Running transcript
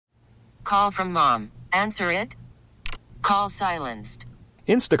call from mom. Answer it. Call silenced.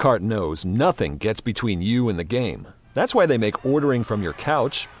 Instacart knows nothing gets between you and the game. That's why they make ordering from your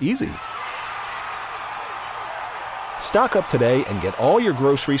couch easy. Stock up today and get all your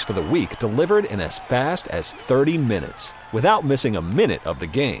groceries for the week delivered in as fast as 30 minutes without missing a minute of the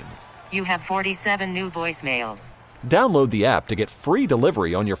game. You have 47 new voicemails. Download the app to get free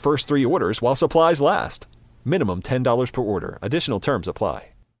delivery on your first 3 orders while supplies last. Minimum $10 per order. Additional terms apply.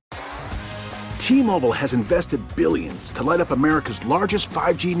 T-Mobile has invested billions to light up America's largest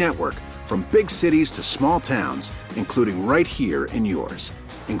 5G network, from big cities to small towns, including right here in yours.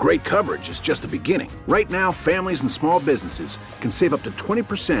 And great coverage is just the beginning. Right now, families and small businesses can save up to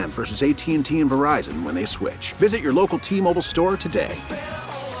 20% versus AT&T and Verizon when they switch. Visit your local T-Mobile store today.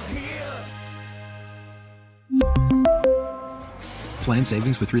 Plan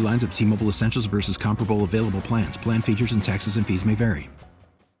savings with 3 lines of T-Mobile Essentials versus comparable available plans. Plan features and taxes and fees may vary.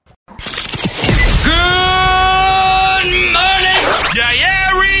 Good morning,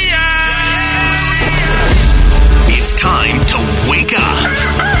 area. It's time to wake up.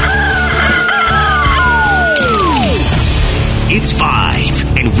 It's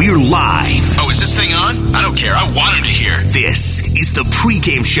 5, and we're live. Oh, is this thing on? I don't care. I want him to hear. This is the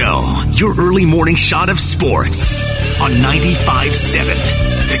pregame show, your early morning shot of sports on 95.7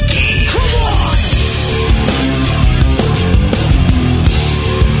 The Game. Come on!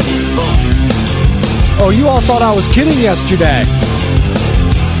 Oh, you all thought I was kidding yesterday.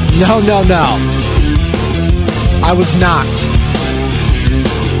 No. I was not.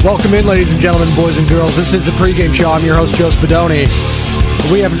 Welcome in, ladies and gentlemen, boys and girls. This is the pregame show. I'm your host, Joe Spadoni.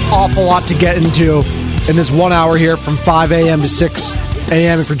 We have an awful lot to get into in this 1 hour here from 5 a.m. to 6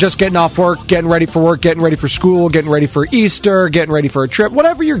 a.m. If you're just getting off work, getting ready for work, getting ready for school, getting ready for Easter, getting ready for a trip,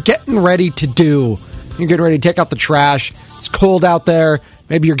 whatever you're getting ready to do, you're getting ready to take out the trash. It's cold out there.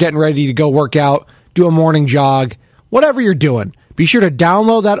 Maybe you're getting ready to go work out, do a morning jog, whatever you're doing. Be sure to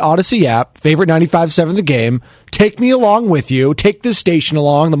download that Odyssey app, favorite 95.7 The Game. Take me along with you. Take this station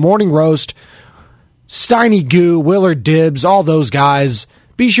along. The Morning Roast, Steiny Goo, Willard Dibbs, all those guys.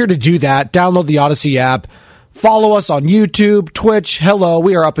 Be sure to do that. Download the Odyssey app. Follow us on YouTube, Twitch. Hello,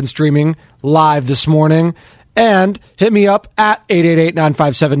 we are up and streaming live this morning. And hit me up at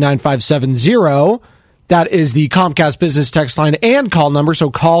 888-957-9570. That is the Comcast business text line and call number,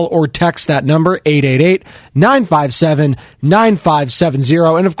 so call or text that number,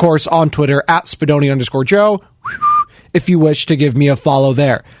 888-957-9570. And, of course, on Twitter, at Spadoni_Joe, if you wish to give me a follow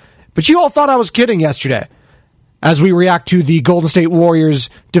there. But you all thought I was kidding yesterday as we react to the Golden State Warriors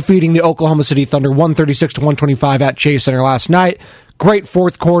defeating the Oklahoma City Thunder 136-125 at Chase Center last night. Great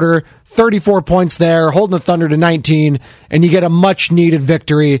fourth quarter, 34 points there, holding the Thunder to 19, and you get a much-needed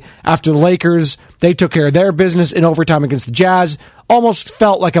victory after the Lakers. They took care of their business in overtime against the Jazz. Almost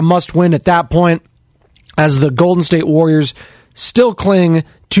felt like a must-win at that point, as the Golden State Warriors still cling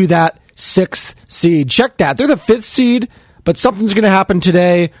to that 6th seed. Check that. They're the 5th seed, but something's going to happen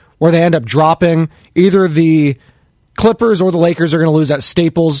today where they end up dropping. Either the Clippers or the Lakers are going to lose at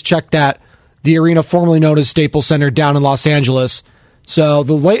Staples. Check that. The arena formerly known as Staples Center down in Los Angeles. So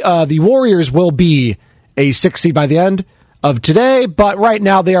the Warriors will be a 6th seed by the end of today, but right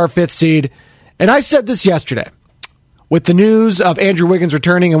now they are 5th seed. And I said this yesterday with the news of Andrew Wiggins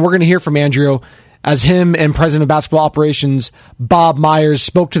returning, and we're going to hear from Andrew as him and President of Basketball Operations Bob Myers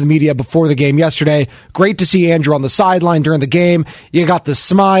spoke to the media before the game yesterday. Great to see Andrew on the sideline during the game. You got the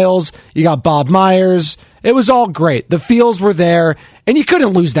smiles. You got Bob Myers. It was all great. The feels were there, and you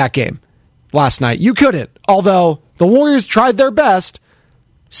couldn't lose that game last night. You couldn't, although the Warriors tried their best.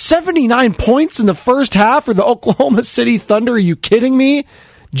 79 points in the first half for the Oklahoma City Thunder. Are you kidding me?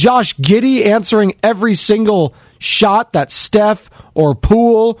 Josh Giddey answering every single shot that Steph or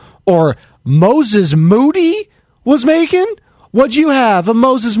Poole or Moses Moody was making. What'd you have, a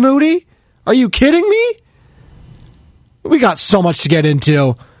Moses Moody? Are you kidding me? We got so much to get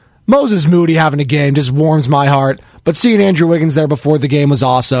into. Moses Moody having a game just warms my heart. But seeing Andrew Wiggins there before the game was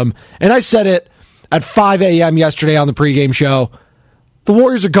awesome. And I said it at 5 a.m. yesterday on the pregame show. The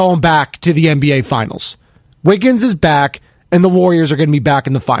Warriors are going back to the NBA Finals. Wiggins is back, and the Warriors are going to be back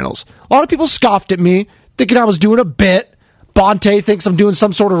in the Finals. A lot of people scoffed at me, thinking I was doing a bit. Bonte thinks I'm doing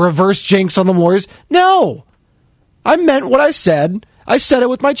some sort of reverse jinx on the Warriors. No. I meant what I said. I said it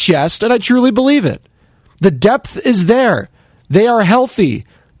with my chest, and I truly believe it. The depth is there. They are healthy.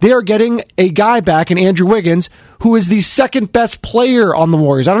 They are getting a guy back in Andrew Wiggins, who is the second best player on the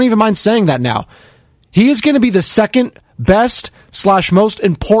Warriors. I don't even mind saying that now. He is going to be the second best / most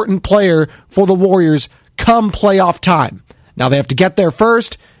important player for the Warriors come playoff time. Now they have to get there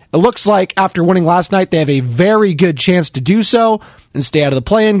first, It looks like after winning last night, they have a very good chance to do so and stay out of the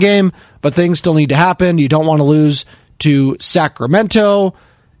play-in game, but things still need to happen. You don't want to lose to Sacramento.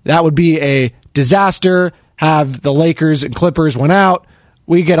 That would be a disaster. Have the Lakers and Clippers win out.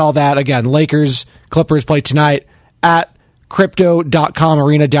 We get all that. Again, Lakers, Clippers play tonight at Crypto.com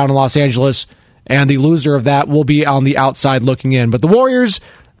Arena down in Los Angeles, and the loser of that will be on the outside looking in. But the Warriors,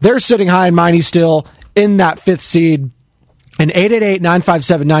 they're sitting high and mighty still in that 5th seed. And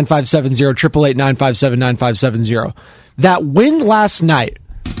 888-957-9570, 888-957-9570. That win last night,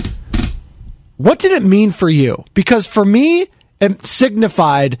 what did it mean for you? Because for me, it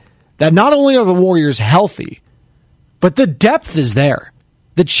signified that not only are the Warriors healthy, but the depth is there.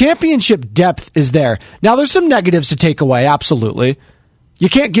 The championship depth is there. Now, there's some negatives to take away, absolutely. You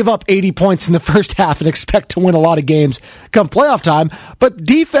can't give up 80 points in the first half and expect to win a lot of games come playoff time, but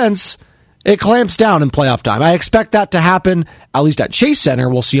defense, it clamps down in playoff time. I expect that to happen, at least at Chase Center.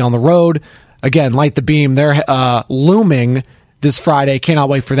 We'll see on the road. Again, Light the Beam, they're looming this Friday. Cannot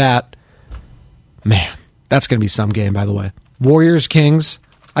wait for that. Man, that's going to be some game, by the way. Warriors, Kings,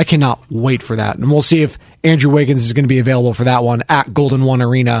 I cannot wait for that. And we'll see if Andrew Wiggins is going to be available for that one at Golden One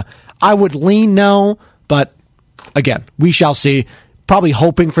Arena. I would lean no, but again, we shall see. Probably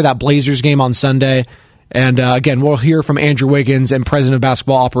hoping for that Blazers game on Sunday. And again, we'll hear from Andrew Wiggins and President of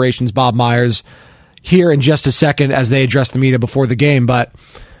Basketball Operations Bob Myers here in just a second as they address the media before the game. But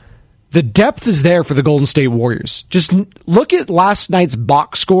the depth is there for the Golden State Warriors. Just look at last night's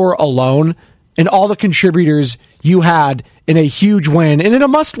box score alone and all the contributors you had in a huge win and in a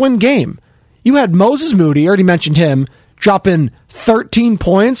must-win game. You had Moses Moody, already mentioned him, dropping 13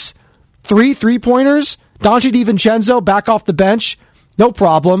 points, 3 3-pointers. Dante DiVincenzo back off the bench, no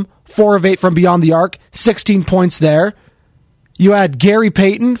problem. 4 of 8 from beyond the arc, 16 points there. You had Gary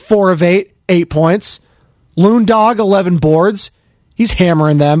Payton, 4 of 8, 8 points. Loon Dog, 11 boards. He's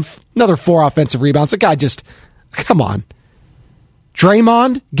hammering them. Another 4 offensive rebounds. The guy just, come on.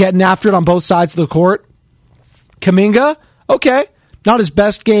 Draymond, getting after it on both sides of the court. Kuminga, okay. Not his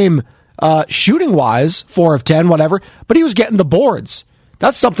best game shooting-wise, 4 of 10, whatever, but he was getting the boards.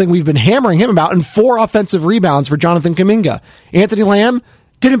 That's something we've been hammering him about, and 4 offensive rebounds for Jonathan Kuminga. Anthony Lamb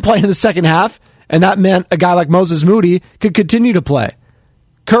didn't play in the second half, and that meant a guy like Moses Moody could continue to play.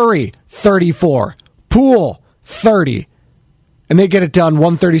 Curry, 34. Poole, 30. And they get it done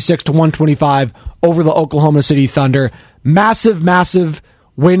 136-125 over the Oklahoma City Thunder. Massive, massive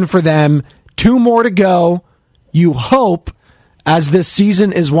win for them. 2 more to go. You hope as this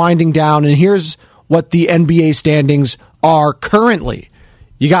season is winding down, and here's what the NBA standings are currently.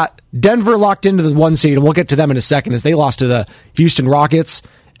 You got Denver locked into the 1 seed, and we'll get to them in a second as they lost to the Houston Rockets.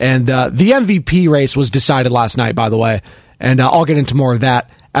 And the MVP race was decided last night, by the way. And I'll get into more of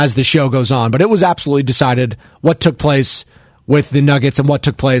that as the show goes on. But it was absolutely decided what took place with the Nuggets and what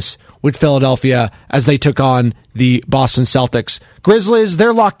took place with Philadelphia as they took on the Boston Celtics. Grizzlies,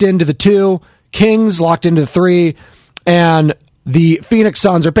 they're locked into the 2. Kings locked into the 3. And the Phoenix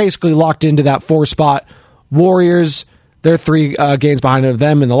Suns are basically locked into that 4 spot. Warriors, they're 3 games behind of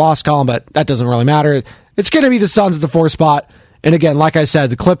them in the loss column, but that doesn't really matter. It's going to be the Suns at the 4 spot. And again, like I said,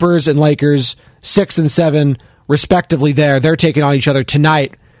 the Clippers and Lakers, 6 and 7, respectively there. They're taking on each other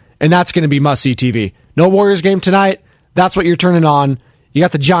tonight, and that's going to be must-see TV. No Warriors game tonight. That's what you're turning on. You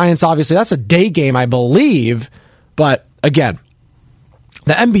got the Giants, obviously. That's a day game, I believe. But again,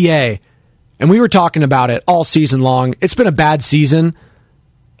 the NBA, and we were talking about it all season long, it's been a bad season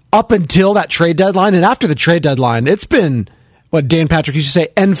up until that trade deadline, and after the trade deadline, it's been what Dan Patrick used to say,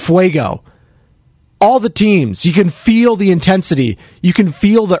 en fuego. All the teams, you can feel the intensity. You can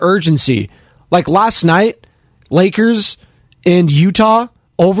feel the urgency. Like last night, Lakers in Utah,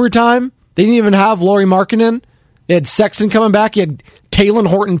 overtime, they didn't even have Lauri Markkanen. They had Sexton coming back. You had Talen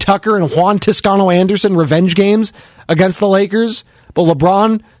Horton-Tucker and Juan Toscano-Anderson revenge games against the Lakers. But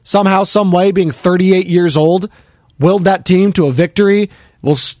LeBron, somehow, some way, being 38 years old, willed that team to a victory.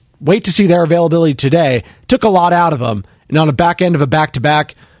 We'll wait to see their availability today. Took a lot out of them. And on the back end of a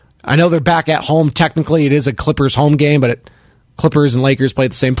back-to-back, I know they're back at home. Technically, it is a Clippers home game, but Clippers and Lakers play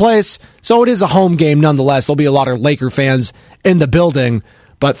at the same place. So it is a home game nonetheless. There'll be a lot of Laker fans in the building.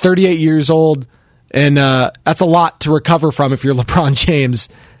 But 38 years old, and that's a lot to recover from if you're LeBron James.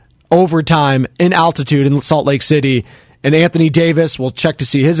 Overtime in altitude in Salt Lake City. And Anthony Davis, we'll check to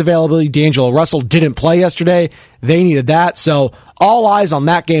see his availability. D'Angelo Russell didn't play yesterday. They needed that. So all eyes on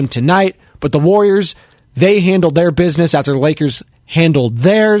that game tonight. But the Warriors, they handled their business after the Lakers handled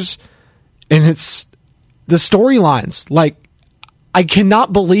theirs. And it's the storylines. Like, I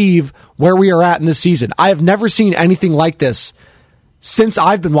cannot believe where we are at in this season. I have never seen anything like this since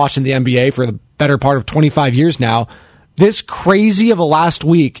I've been watching the NBA for the better part of 25 years now. this crazy of a last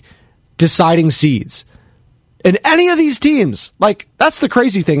week deciding seeds. And any of these teams, like, that's the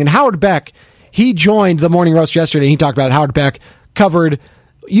crazy thing. And Howard Beck, he joined the Morning Roast yesterday, and he talked about Howard Beck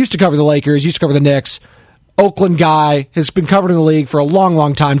used to cover the Lakers, used to cover the Knicks, Oakland guy, has been covered in the league for a long,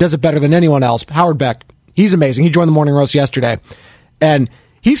 long time, does it better than anyone else. Howard Beck, he's amazing. He joined the Morning Roast yesterday. And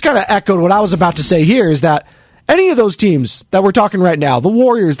he's kind of echoed what I was about to say here, is that any of those teams that we're talking right now, the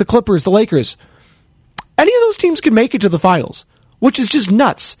Warriors, the Clippers, the Lakers, any of those teams can make it to the finals, which is just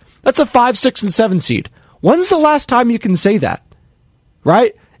nuts. That's a 5, 6, and 7 seed. When's the last time you can say that?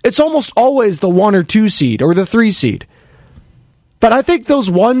 Right? It's almost always the 1 or 2 seed or the 3 seed. But I think those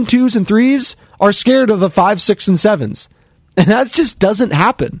 1, 2s, and 3s are scared of the 5, 6, and 7s. And that just doesn't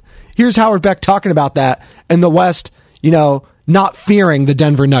happen. Here's Howard Beck talking about that and the West, not fearing the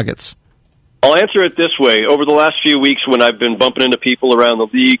Denver Nuggets. I'll answer it this way. Over the last few weeks when I've been bumping into people around the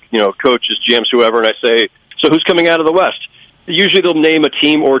league, coaches, GMs, whoever, and I say, so who's coming out of the West? Usually they'll name a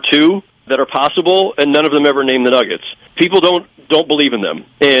team or two that are possible, and none of them ever name the Nuggets. People don't believe in them,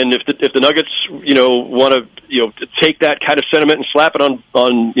 and if the Nuggets, want to, take that kind of sentiment and slap it on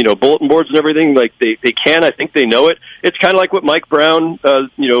bulletin boards and everything, like they can. I think they know it. It's kind of like what Mike Brown, the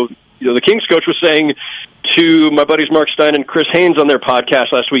Kings coach, was saying to my buddies Mark Stein and Chris Haynes on their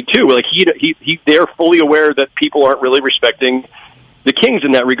podcast last week too. Like they're fully aware that people aren't really respecting the Kings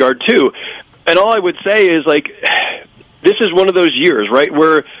in that regard too. And all I would say is, like, this is one of those years, right,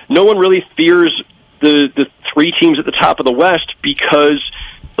 where no one really fears the 3 teams at the top of the West, because,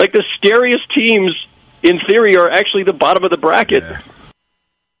 like, the scariest teams, in theory, are actually the bottom of the bracket. Yeah.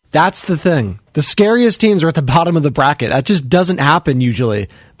 That's the thing. The scariest teams are at the bottom of the bracket. That just doesn't happen usually.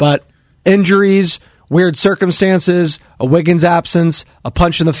 But injuries, weird circumstances, a Wiggins absence, a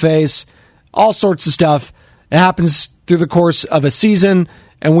punch in the face, all sorts of stuff. It happens through the course of a season,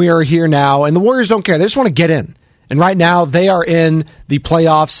 and we are here now. And the Warriors don't care. They just want to get in. And right now, they are in the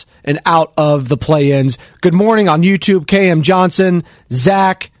playoffs and out of the play-ins. Good morning on YouTube, KM Johnson,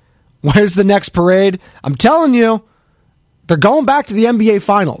 Zach. Where's the next parade? I'm telling you, they're going back to the NBA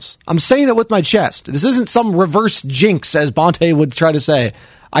Finals. I'm saying it with my chest. This isn't some reverse jinx, as Bonte would try to say.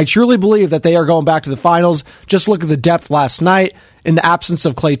 I truly believe that they are going back to the finals. Just look at the depth last night. In the absence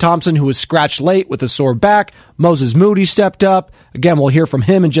of Klay Thompson, who was scratched late with a sore back, Moses Moody stepped up. Again, we'll hear from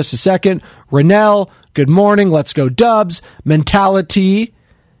him in just a second. Rennell, good morning. Let's go Dubs. Mentality.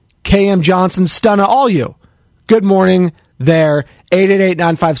 KM Johnson, Stunna, all you. Good morning there.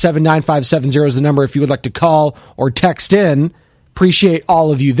 888-957-9570 is the number if you would like to call or text in. Appreciate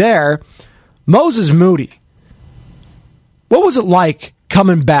all of you there. Moses Moody. What was it like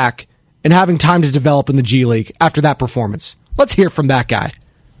coming back and having time to develop in the G League after that performance? Let's hear from that guy.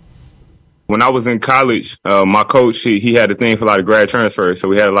 When I was in college, my coach, he had a thing for a lot of grad transfers. So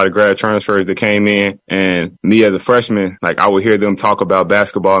we had a lot of grad transfers that came in. And me as a freshman, like, I would hear them talk about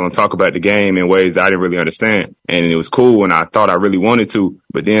basketball and talk about the game in ways that I didn't really understand. And it was cool, and I thought I really wanted to.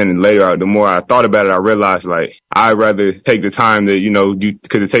 But then later, the more I thought about it, I realized, like, I'd rather take the time that,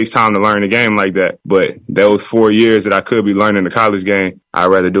 because it takes time to learn the game like that. But those 4 years that I could be learning the college game, I'd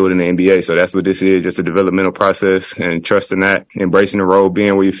rather do it in the NBA. So that's what this is, just a developmental process, and trusting that, embracing the role,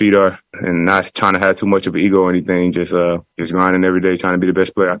 being where your feet are, and not trying to have too much of an ego or anything, just grinding every day, trying to be the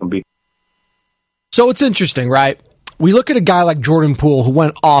best player I can be. So it's interesting, right? We look at a guy like Jordan Poole, who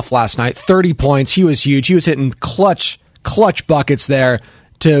went off last night, 30 points. He was huge. He was hitting clutch buckets there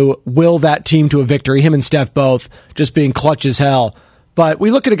to will that team to a victory. Him and Steph both just being clutch as hell. But we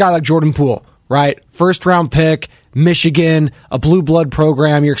look at a guy like Jordan Poole, right? First round pick, Michigan, a blue blood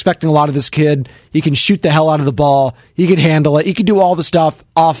program. You're expecting a lot of this kid. He can shoot the hell out of the ball. He can handle it. He can do all the stuff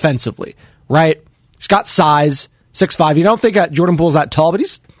offensively, right? He's got size, 6'5". You don't think Jordan Poole's that tall, but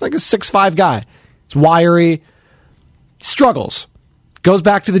he's like a 6'5" guy. He's wiry. Struggles. Goes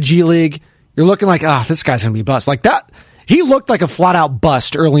back to the G League. You're looking like, this guy's going to be a bust. Like that. He looked like a flat-out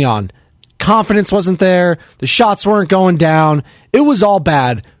bust early on. Confidence wasn't there. The shots weren't going down. It was all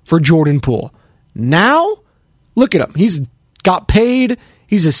bad for Jordan Poole. Now, look at him. He's got paid.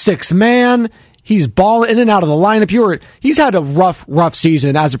 He's a sixth man. He's balling in and out of the lineup. He's had a rough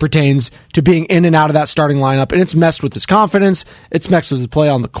season as it pertains to being in and out of that starting lineup, and it's messed with his confidence. It's messed with his play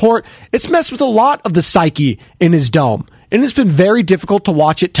on the court. It's messed with a lot of the psyche in his dome. And it's been very difficult to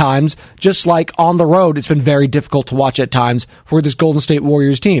watch at times, just like on the road, it's been very difficult to watch at times for this Golden State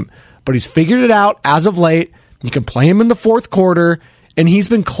Warriors team. But he's figured it out as of late. You can play him in the fourth quarter, and he's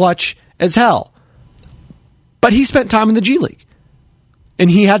been clutch as hell. But he spent time in the G League,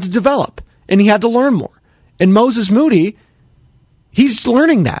 and he had to develop, and he had to learn more. And Moses Moody, he's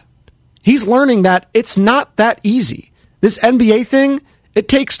learning that. He's learning that it's not that easy. This NBA thing, it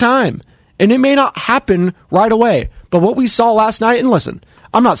takes time, and it may not happen right away. But what we saw last night, and listen,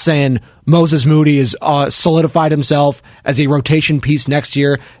 I'm not saying Moses Moody has solidified himself as a rotation piece next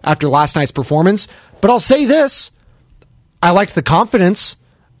year after last night's performance, but I'll say this. I liked the confidence.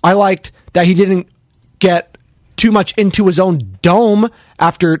 I liked that he didn't get too much into his own dome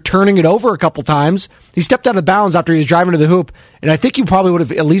after turning it over a couple times. He stepped out of bounds after he was driving to the hoop, and I think he probably would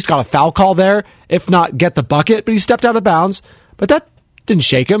have at least got a foul call there, if not get the bucket, but he stepped out of bounds. But that didn't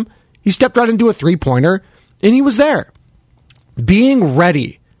shake him. He stepped right into a three-pointer, and he was there. Being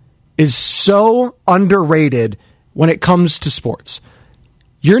ready is so underrated when it comes to sports.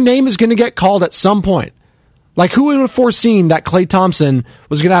 Your name is going to get called at some point. Like, who would have foreseen that Klay Thompson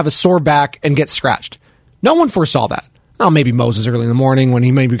was going to have a sore back and get scratched? No one foresaw that. Oh, maybe Moses early in the morning when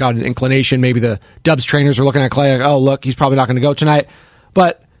he maybe got an inclination. Maybe the Dubs trainers were looking at Klay like, oh, look, he's probably not going to go tonight.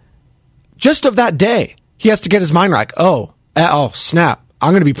 But just of that day, he has to get his mind right. Oh, snap.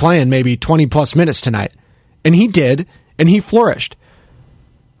 I'm going to be playing maybe 20-plus minutes tonight. And he did, and he flourished.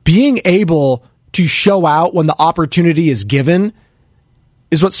 Being able to show out when the opportunity is given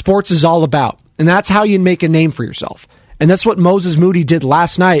is what sports is all about. And that's how you make a name for yourself. And that's what Moses Moody did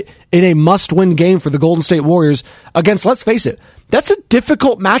last night in a must-win game for the Golden State Warriors against, let's face it, that's a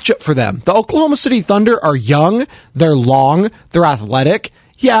difficult matchup for them. The Oklahoma City Thunder are young, they're long, they're athletic.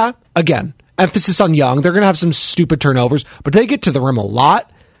 Yeah, again, emphasis on young. They're going to have some stupid turnovers, but they get to the rim a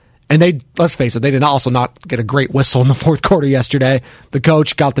lot. And they, let's face it, they did also not get a great whistle in the fourth quarter yesterday. The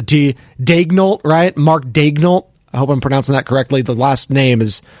coach got the T. Daignault, right? Mark Daignault. I hope I'm pronouncing that correctly. The last name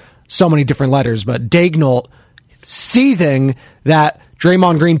is so many different letters, but Daignault seething that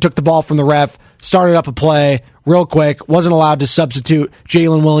Draymond Green took the ball from the ref, started up a play real quick, wasn't allowed to substitute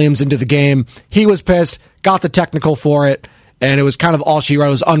Jalen Williams into the game. He was pissed, got the technical for it, and it was kind of all she wrote. It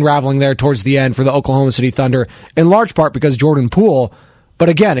was unraveling there towards the end for the Oklahoma City Thunder, in large part because Jordan Poole. But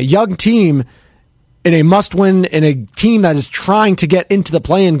again, a young team in a must-win, in a team that is trying to get into the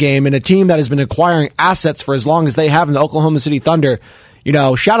play-in game, and a team that has been acquiring assets for as long as they have in the Oklahoma City Thunder. You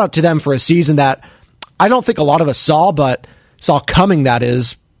know, shout out to them for a season that I don't think a lot of us saw coming, that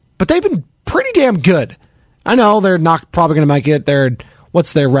is. But they've been pretty damn good. I know they're not probably going to make it.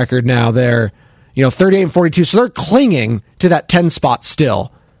 What's their record now? They're, 38-42. So they're clinging to that 10 spot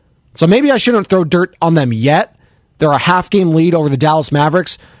still. So maybe I shouldn't throw dirt on them yet. They're a half-game lead over the Dallas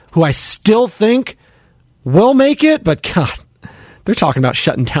Mavericks, who I still think will make it. But, God, they're talking about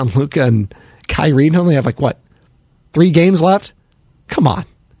shutting down Luka and Kyrie. Don't they have, 3 games left? Come on.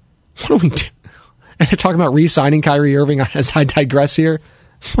 What do we do? And they're talking about re-signing Kyrie Irving as I digress here.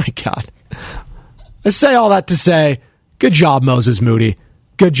 My God. I say all that to say, good job, Moses Moody.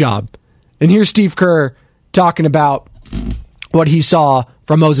 Good job. And here's Steve Kerr talking about what he saw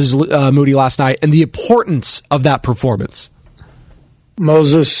from Moses Moody last night and the importance of that performance.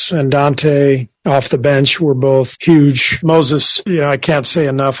 Moses and Dante off the bench were both huge. Moses, I can't say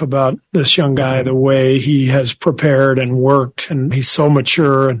enough about this young guy, the way he has prepared and worked, and he's so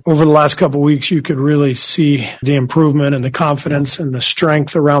mature. And over the last couple of weeks, you could really see the improvement and the confidence and the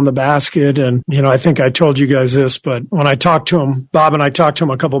strength around the basket. And, I think I told you guys this, but when I talked to him, Bob and I talked to him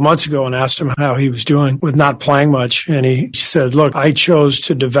a couple of months ago and asked him how he was doing with not playing much. And he said, look, I chose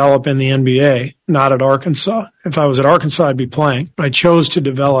to develop in the NBA, not at Arkansas. If I was at Arkansas, I'd be playing. I chose to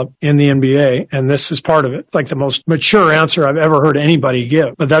develop in the NBA, and this is part of it. It's like the most mature answer I've ever heard anybody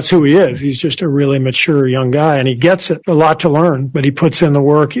give. But that's who he is. He's just a really mature young guy, and he gets it. A lot to learn, but he puts in the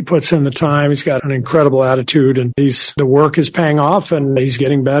work. He puts in the time. He's got an incredible attitude, and the work is paying off, and he's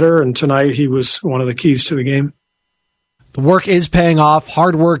getting better. And tonight, he was one of the keys to the game. The work is paying off.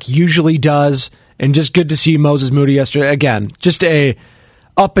 Hard work usually does, and just good to see Moses Moody yesterday. Again, just a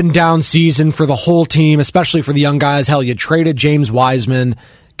up and down season for the whole team, especially for the young guys. Hell, you traded James Wiseman.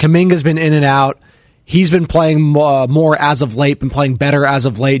 Kuminga's been in and out. He's been playing more as of late, been playing better as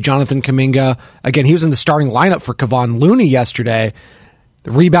of late. Jonathan Kuminga, again, he was in the starting lineup for Kevon Looney yesterday.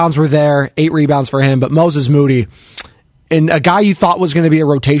 The rebounds were there, 8 rebounds for him. But Moses Moody, and a guy you thought was going to be a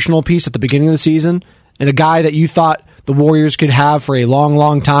rotational piece at the beginning of the season, and a guy that you thought the Warriors could have for a long,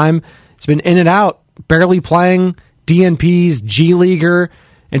 long time, has been in and out, barely playing, DNPs, G Leaguer,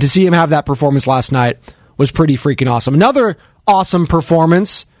 and to see him have that performance last night was pretty freaking awesome. Another awesome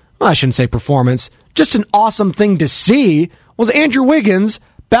performance, well, I shouldn't say performance, just an awesome thing to see was Andrew Wiggins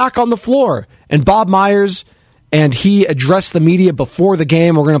back on the floor. And Bob Myers, and he addressed the media before the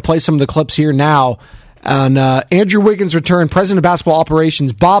game. We're going to play some of the clips here now. And Andrew Wiggins' return, President of Basketball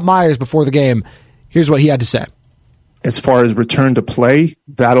Operations, Bob Myers, before the game. Here's what he had to say. As far as return to play,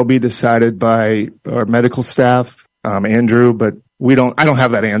 that'll be decided by our medical staff, Andrew, but I don't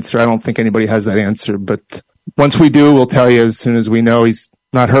have that answer. I don't think anybody has that answer. But once we do, we'll tell you as soon as we know he's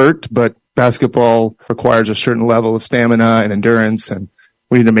not hurt, but basketball requires a certain level of stamina and endurance, and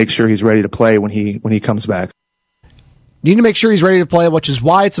we need to make sure he's ready to play when he comes back. You need to make sure he's ready to play, which is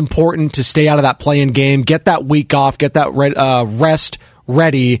why it's important to stay out of that play-in game, get that week off, get that rest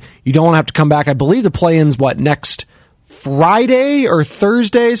ready. You don't want to have to come back. I believe the play-in's, next Friday or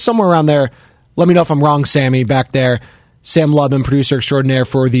Thursday, somewhere around there. Let me know if I'm wrong, Sammy, back there. Sam Lubman, producer extraordinaire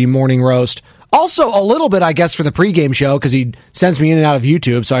for the Morning Roast. Also, a little bit, I guess, for the pregame show, because he sends me in and out of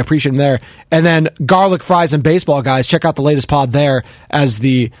YouTube, so I appreciate him there. And then Garlic Fries and Baseball Guys. Check out the latest pod there as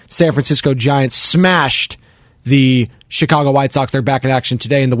the San Francisco Giants smashed the Chicago White Sox. They're back in action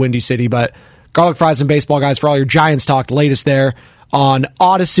today in the Windy City. But Garlic Fries and Baseball Guys for all your Giants talk. The latest there on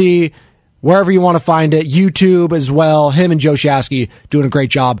Odyssey, wherever you want to find it. YouTube as well. Him and Joe Shasky doing a great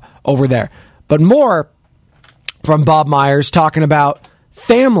job over there. But more from Bob Myers talking about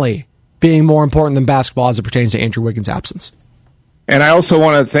family being more important than basketball as it pertains to Andrew Wiggins' absence. And I also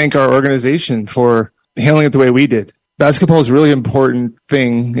want to thank our organization for handling it the way we did. Basketball is a really important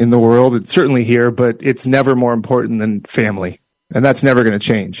thing in the world. It's certainly here, but it's never more important than family. And that's never going to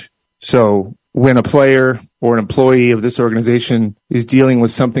change. So when a player or an employee of this organization is dealing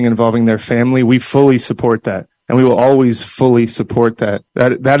with something involving their family, we fully support that. And we will always fully support that.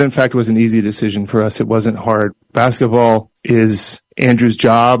 That in fact, was an easy decision for us. It wasn't hard. Basketball is Andrew's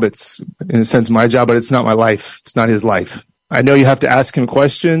job. It's, in a sense, my job, but it's not my life. It's not his life. I know you have to ask him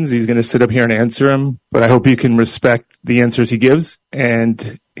questions. He's going to sit up here and answer them, but I hope you can respect the answers he gives,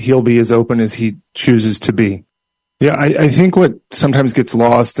 and he'll be as open as he chooses to be. Yeah, I think what sometimes gets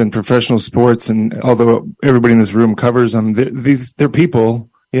lost in professional sports, and although everybody in this room covers them, they're people,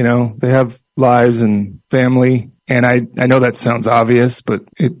 they have lives and family. And I know that sounds obvious, but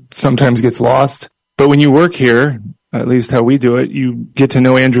it sometimes gets lost. But when you work here, at least how we do it, you get to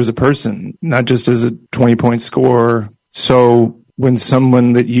know Andrew as a person, not just as a 20-point scorer. So when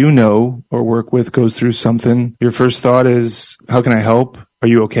someone that you know or work with goes through something, your first thought is, how can I help? Are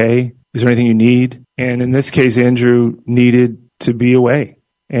you okay? Is there anything you need? And in this case, Andrew needed to be away.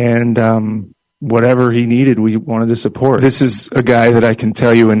 And whatever he needed, we wanted to support. This is a guy that I can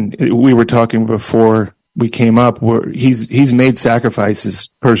tell you, and we were talking before we came up, where he's made sacrifices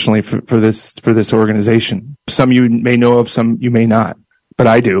personally for this organization. Some you may know of, some you may not, but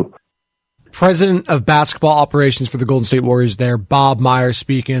I do. President of basketball operations for the Golden State Warriors there, Bob Myers,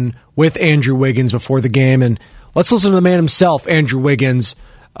 speaking with Andrew Wiggins before the game. And let's listen to the man himself, Andrew Wiggins,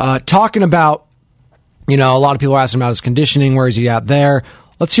 talking about, a lot of people are asking about his conditioning. Where is he at there?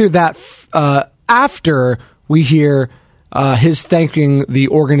 Let's hear that after we hear his thanking the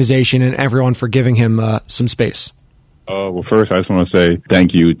organization and everyone for giving him some space. Well, first, I just want to say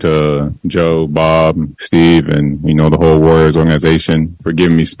thank you to Joe, Bob, Steve, and, the whole Warriors organization for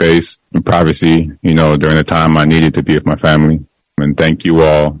giving me space and privacy, during the time I needed to be with my family. And thank you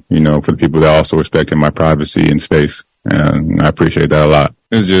all, for the people that also respected my privacy and space. And I appreciate that a lot.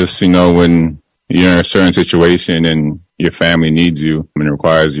 It's just, when you're in a certain situation and your family needs you and it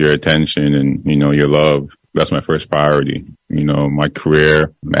requires your attention and, your love, that's my first priority. My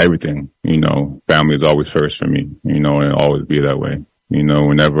career, everything, family is always first for me, and it'll always be that way.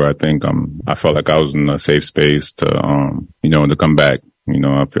 Whenever I think I felt like I was in a safe space to, to come back.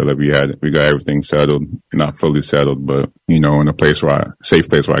 I feel like we got everything settled, not fully settled, but, in a safe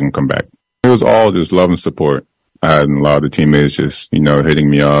place where I can come back. It was all just love and support. I had a lot of the teammates just, hitting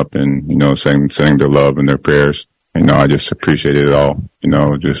me up and, sending their love and their prayers. I just appreciate it all.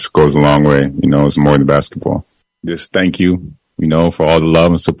 It just goes a long way. It's more than basketball. Just thank you, for all the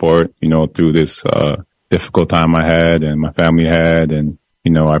love and support, through this difficult time I had and my family had. And,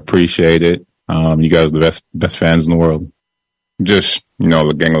 I appreciate it. You guys are the best fans in the world. Just,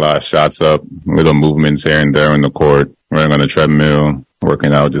 getting a lot of shots up, little movements here and there on the court, running on the treadmill,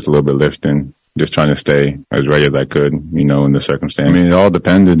 working out, just a little bit lifting, just trying to stay as ready as I could, in the circumstance. It all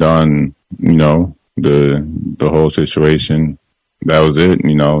depended on, the whole situation. That was it,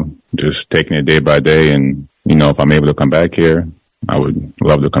 just taking it day by day. And, if I'm able to come back here, I would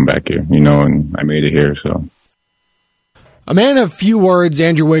love to come back here, and I made it here. So a man of few words,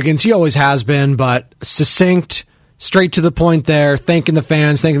 Andrew Wiggins, he always has been, but succinct, straight to the point there, thanking the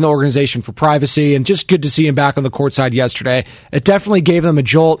fans, thanking the organization for privacy, and just good to see him back on the court side yesterday. It definitely gave them a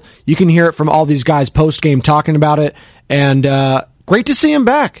jolt. You can hear it from all these guys post-game talking about it, and great to see him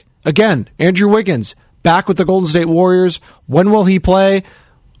back. Again, Andrew Wiggins, back with the Golden State Warriors. When will he play?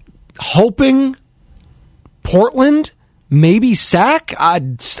 Hoping Portland, maybe Sac. I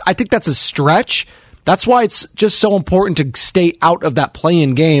think that's a stretch. That's why it's just so important to stay out of that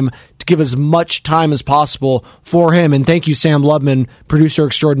play-in game to give as much time as possible for him. And thank you, Sam Lubman, producer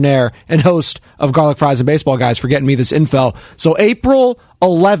extraordinaire and host of Garlic Fries and Baseball Guys, for getting me this info. So April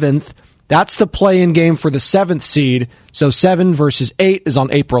 11th, That's the play-in game for the 7th seed. So 7 versus 8 is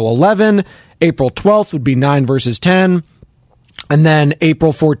on April 11. April 12th would be 9 versus 10. And then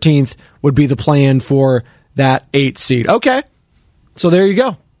April 14th would be the play-in for that 8th seed. Okay. So there you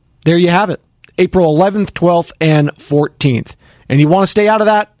go. There you have it. April 11th, 12th, and 14th. And you want to stay out of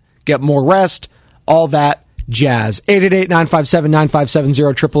that, get more rest, all that jazz.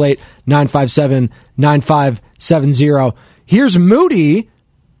 888-957-9570, 888-957-9570. Here's Moody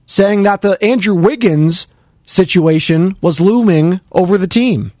saying that the Andrew Wiggins situation was looming over the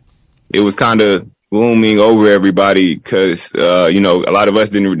team. It was kind of looming over everybody because, a lot of us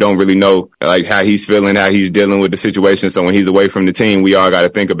don't really know like how he's feeling, how he's dealing with the situation. So when he's away from the team, we all got to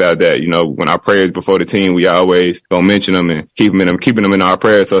think about that. When our prayers before the team, we always gonna mention him and keeping him in our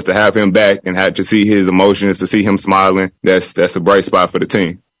prayers. So to have him back and have to see his emotions, to see him smiling, that's a bright spot for the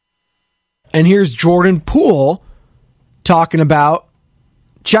team. And here's Jordan Poole talking about,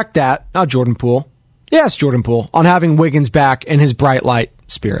 check that, not Jordan Poole. Yes, Jordan Poole, on having Wiggins back in his bright light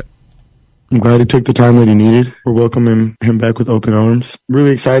spirit. I'm glad he took the time that he needed. We're welcoming him back with open arms.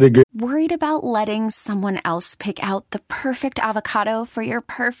 Really excited. Worried about letting someone else pick out the perfect avocado for your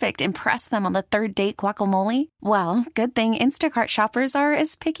perfect impress them on the third date guacamole? Well, good thing Instacart shoppers are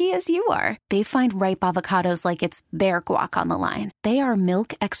as picky as you are. They find ripe avocados like it's their guac on the line. They are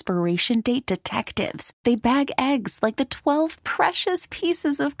milk expiration date detectives. They bag eggs like the 12 precious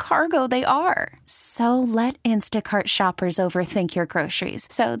pieces of cargo they are. So let Instacart shoppers overthink your groceries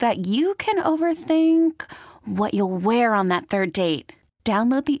so that you can overthink what you'll wear on that third date.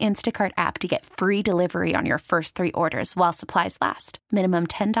 Download the Instacart app to get free delivery on your first 3 orders while supplies last. Minimum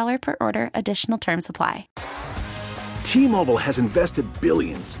 $10 per order. Additional terms apply. T-Mobile has invested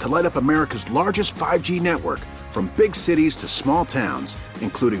billions to light up America's largest 5G network, from big cities to small towns,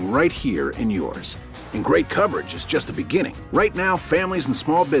 including right here in yours. And great coverage is just the beginning. Right now, families and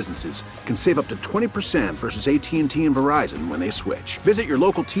small businesses can save up to 20% versus AT&T and Verizon when they switch. Visit your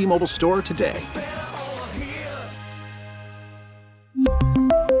local T-Mobile store today.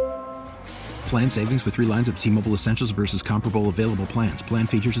 Plan savings with 3 lines of T-Mobile Essentials versus comparable available plans. Plan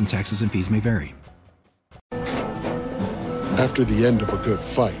features and taxes and fees may vary. After the end of a good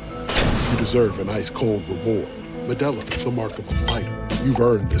fight, you deserve an ice-cold reward. Modelo is the mark of a fighter. You've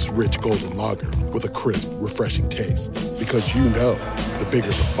earned this rich golden lager with a crisp, refreshing taste. Because you know, the bigger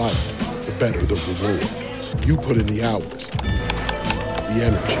the fight, the better the reward. You put in the hours, the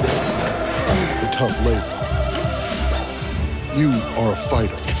energy, the tough labor. You are a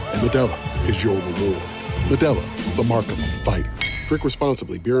fighter, and Modelo is your reward. Modelo, the mark of a fighter. Drink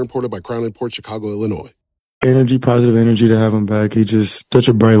responsibly. Beer imported by Crown Imports, Chicago, Illinois. Positive energy to have him back. He just such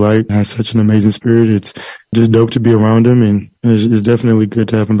a bright light, has such an amazing spirit. It's just dope to be around him, and it's definitely good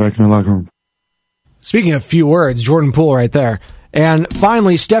to have him back in the locker room. Speaking of few words, Jordan Poole right there. And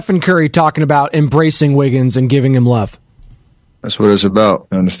finally, Stephen Curry talking about embracing Wiggins and giving him love. That's what it's about.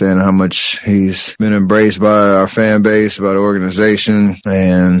 Understanding how much he's been embraced by our fan base, by the organization,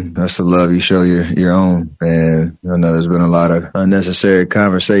 and that's the love you show your own. And I know there's been a lot of unnecessary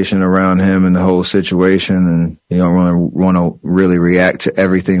conversation around him and the whole situation, and you don't really want to really react to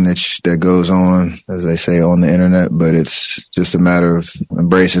everything that goes on, as they say, on the internet. But it's just a matter of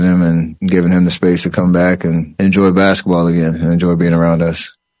embracing him and giving him the space to come back and enjoy basketball again and enjoy being around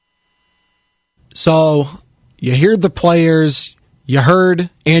us. So you hear the players, you heard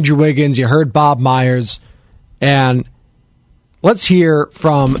Andrew Wiggins, you heard Bob Myers, and let's hear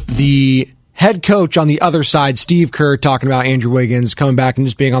from the head coach on the other side, Steve Kerr, talking about Andrew Wiggins coming back and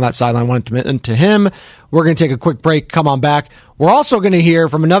just being on that sideline. Wanted to mention to him. We're going to take a quick break, come on back. We're also going to hear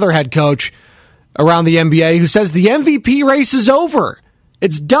from another head coach around the NBA who says the MVP race is over.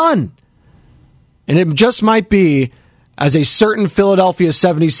 It's done. And it just might be as a certain Philadelphia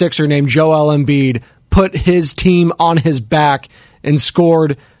 76er named Joel Embiid put his team on his back and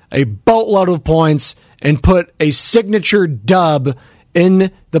scored a boatload of points and put a signature dub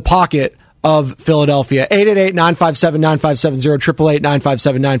in the pocket of Philadelphia. 888-957-9570,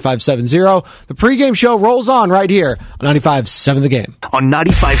 888-957-9570. The pregame show rolls on right here on 95.7 The Game. On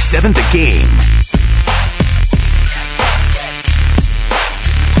 95.7 The Game.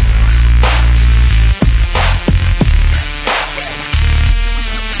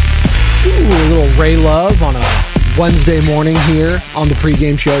 A little Ray Love on a Wednesday morning here on the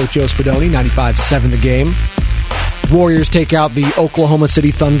pregame show with Joe Spadoni, 95.7 The Game. Warriors take out the Oklahoma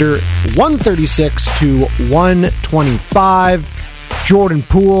City Thunder 136-125. Jordan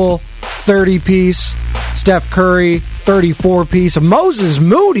Poole, 30-piece. Steph Curry, 34-piece. Moses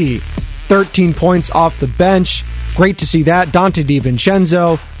Moody, 13 points off the bench. Great to see that. Dante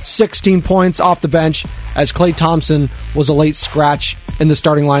DiVincenzo, 16 points off the bench as Klay Thompson was a late scratch in the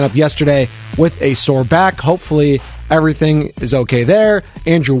starting lineup yesterday with a sore back. Hopefully everything is okay there.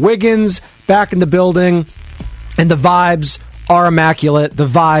 Andrew Wiggins back in the building, and the vibes are immaculate. The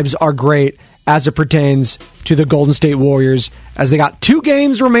vibes are great as it pertains to the Golden State Warriors, as they got 2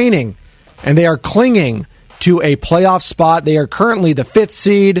 games remaining, and they are clinging to a playoff spot. They are currently the 5th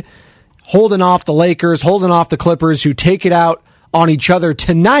seed, holding off the Lakers, holding off the Clippers, who take it out on each other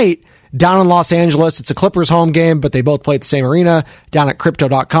tonight down in Los Angeles. It's a Clippers home game, but they both play at the same arena down at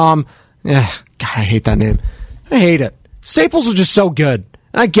Crypto.com. God, I hate that name. I hate it. Staples was just so good.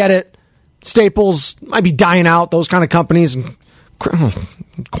 I get it. Staples might be dying out, those kind of companies. And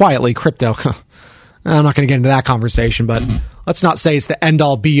quietly, Crypto. I'm not going to get into that conversation, but let's not say it's the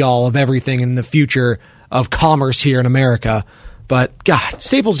end-all, be-all of everything in the future of commerce here in America. But, God,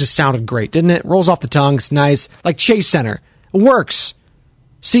 Staples just sounded great, didn't it? Rolls off the tongue. It's nice. Like Chase Center. It works.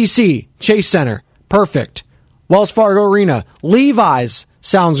 CC, Chase Center. Perfect. Wells Fargo Arena. Levi's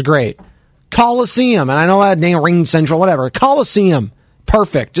sounds great. Coliseum, and I know that name, Ring Central, whatever. Coliseum.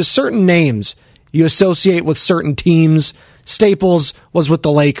 Perfect. Just certain names you associate with certain teams. Staples was with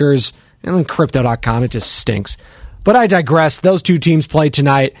the Lakers, and then Crypto.com, it just stinks. But I digress. Those 2 teams play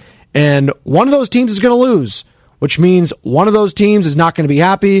tonight, and one of those teams is going to lose, which means one of those teams is not going to be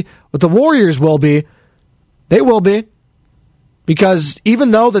happy, but the Warriors will be. They will be. Because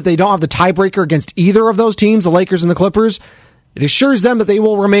even though that they don't have the tiebreaker against either of those teams, the Lakers and the Clippers, it assures them that they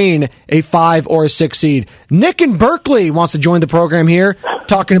will remain a 5 or a 6 seed. Nick in Berkeley wants to join the program here,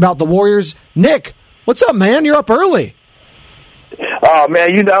 talking about the Warriors. Nick, what's up, man? You're up early. Oh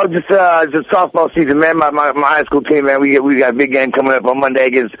man, just softball season, man. My high school team, man. We got a big game coming up on Monday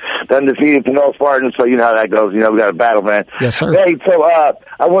against the undefeated Pinole Spartans. So you know how that goes. We got a battle, man. Yes, sir. Hey, so I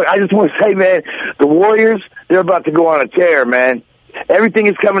just want to say, man, the Warriors, they're about to go on a tear, man. Everything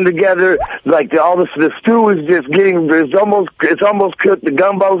is coming together. Like all the stew is just it's almost cooked. The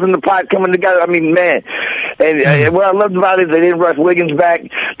gumbo's in the pot coming together. I mean, man. And what I loved about it is they didn't rush Wiggins back.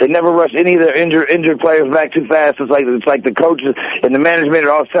 They never rushed any of their injured players back too fast. It's like the coaches and the management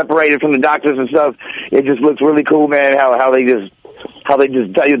are all separated from the doctors and stuff. It just looks really cool, man. How they just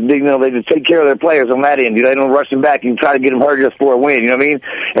take care of their players on that end. They don't rush them back and try to get them hurt just for a win. You know what I mean?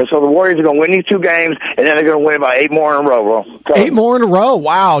 And so the Warriors are going to win these 2 games, and then they're going to win about 8 more in a row, bro. So, 8 more in a row.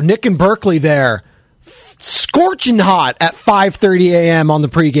 Wow. Nick in Berkeley there. Scorching hot at 5:30 a.m. on the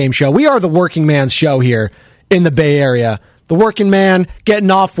pregame show. We are the working man's show here in the Bay Area. The working man getting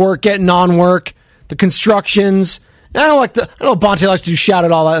off work, getting on work, the constructions. I know Bonte likes to shout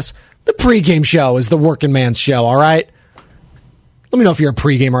at all this. The pregame show is the working man's show, all right? Let me know if you're a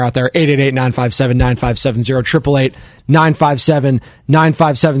pre-gamer out there. 888-957-9570,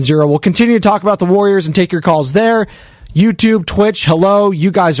 888-957-9570. We'll continue to talk about the Warriors and take your calls there. YouTube, Twitch, hello. You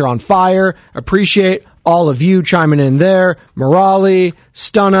guys are on fire. Appreciate all of you chiming in there. Morali,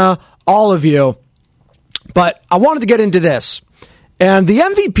 Stunna, all of you. But I wanted to get into this. And the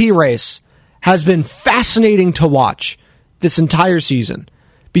MVP race has been fascinating to watch this entire season.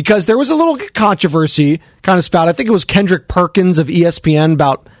 Because there was a little controversy kind of spouted. I think it was Kendrick Perkins of ESPN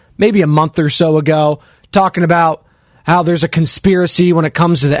about maybe a month or so ago, talking about how there's a conspiracy when it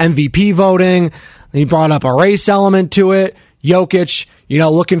comes to the MVP voting. He brought up a race element to it. Jokic,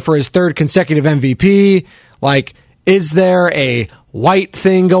 looking for his 3rd consecutive MVP. Like, is there a white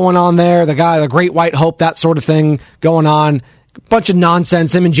thing going on there? The great white hope, that sort of thing going on. Bunch of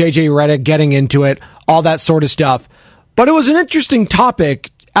nonsense. Him and JJ Redick getting into it. All that sort of stuff. But it was an interesting topic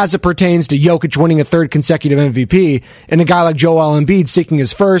as it pertains to Jokic winning a 3rd consecutive MVP and a guy like Joel Embiid seeking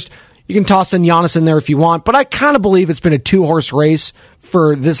his 1st. You can toss in Giannis in there if you want, but I kind of believe it's been a 2-horse race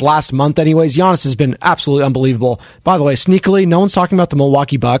for this last month anyways. Giannis has been absolutely unbelievable. By the way, sneakily, no one's talking about the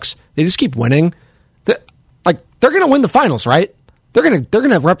Milwaukee Bucks. They just keep winning. They're going to win the finals, right? They're going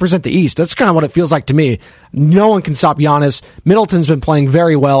to represent the East. That's kind of what it feels like to me. No one can stop Giannis. Middleton's been playing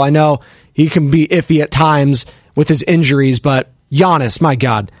very well. I know he can be iffy at times with his injuries, but Giannis, my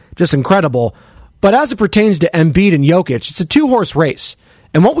God, just incredible. But as it pertains to Embiid and Jokic, it's a 2-horse race.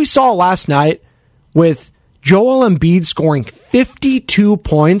 And what we saw last night with Joel Embiid scoring 52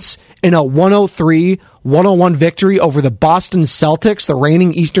 points in a 103-101 victory over the Boston Celtics, the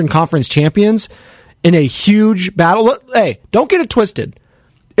reigning Eastern Conference champions, in a huge battle. Hey, don't get it twisted.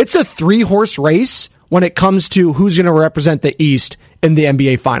 It's a 3-horse race when it comes to who's going to represent the East in the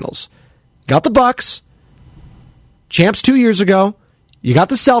NBA Finals. Got the Bucks, champs 2 years ago. You got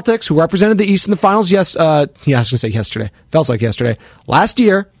the Celtics, who represented the East in the finals. I was going to say yesterday. Feels like yesterday. Last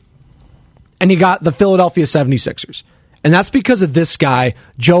year. And you got the Philadelphia 76ers. And that's because of this guy,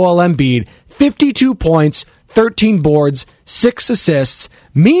 Joel Embiid. 52 points, 13 boards, 6 assists.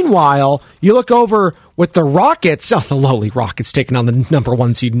 Meanwhile, you look over with the Rockets. Oh, the lowly Rockets taking on the number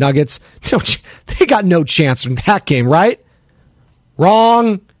 1 seed Nuggets. They got no chance in that game, right?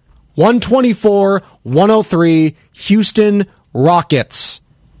 Wrong. 124-103, Houston Rockets.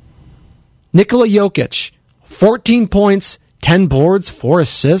 Nikola Jokic, 14 points, 10 boards, 4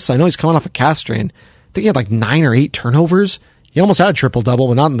 assists. I know he's coming off a calf strain. I think he had like 9 or 8 turnovers. He almost had a triple-double,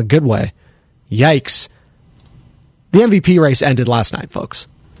 but not in the good way. Yikes. The MVP race ended last night, folks.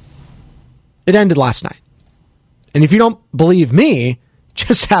 It ended last night. And if you don't believe me,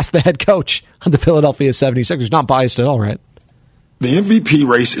 just ask the head coach of the Philadelphia 76ers. Not biased at all, right? The MVP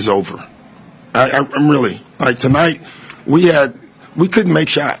race is over. I'm really, like tonight, we couldn't make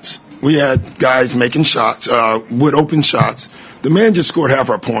shots. We had guys making shots, wood open shots. The man just scored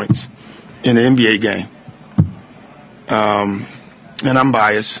half our points in the NBA game. And I'm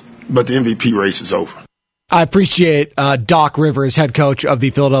biased, but the MVP race is over. I appreciate Doc Rivers, head coach of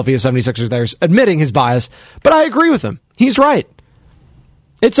the Philadelphia 76ers, there, admitting his bias, but I agree with him. He's right.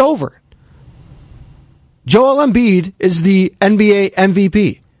 It's over. Joel Embiid is the NBA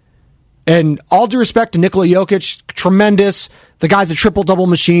MVP. And all due respect to Nikola Jokic, tremendous. The guy's a triple-double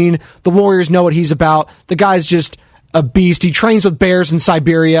machine. The Warriors know what he's about. The guy's just a beast. He trains with bears in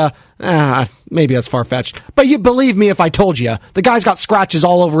Siberia. Maybe that's far-fetched. But you believe me if I told you. The guy's got scratches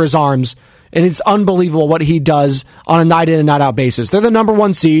all over his arms. And it's unbelievable what he does on a night-in and night-out basis. They're the number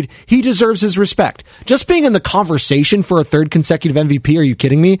 1 seed. He deserves his respect. Just being in the conversation for a 3rd consecutive MVP, are you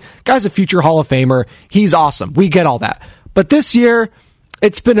kidding me? Guy's a future Hall of Famer. He's awesome. We get all that. But this year,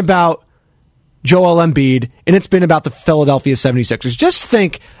 it's been about Joel Embiid, and it's been about the Philadelphia 76ers. Just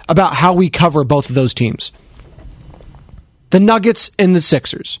think about how we cover both of those teams. The Nuggets and the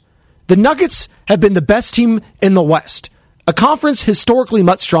Sixers. The Nuggets have been the best team in the West. A conference historically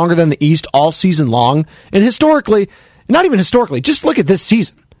much stronger than the East all season long. And historically, not even historically, just look at this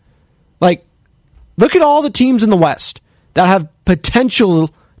season. Like, look at all the teams in the West that have potential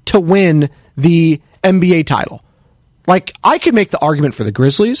to win the NBA title. Like, I could make the argument for the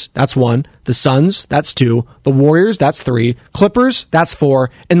Grizzlies, that's 1. The Suns, that's 2. The Warriors, that's 3. Clippers, that's 4.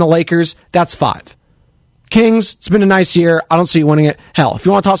 And the Lakers, that's 5. Kings, it's been a nice year. I don't see you winning it. Hell, if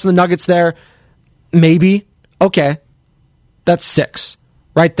you want to toss in the Nuggets there, maybe. Okay. That's 6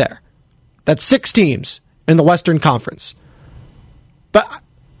 right there. That's 6 teams in the Western Conference. But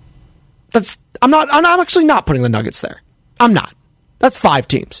I'm actually not putting the Nuggets there. I'm not. That's 5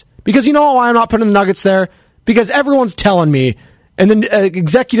 teams. Because you know why I'm not putting the Nuggets there? Because everyone's telling me, and then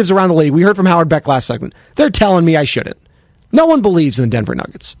executives around the league, we heard from Howard Beck last segment, they're telling me I shouldn't. No one believes in the Denver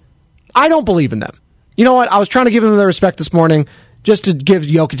Nuggets. I don't believe in them. You know what? I was trying to give them their respect this morning, just to give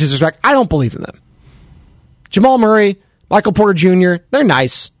Jokic his respect. I don't believe in them. Jamal Murray, Michael Porter Jr., they're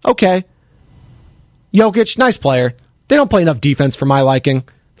nice. Okay. Jokic, nice player. They don't play enough defense for my liking.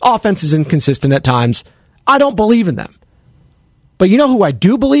 Offense is inconsistent at times. I don't believe in them. But you know who I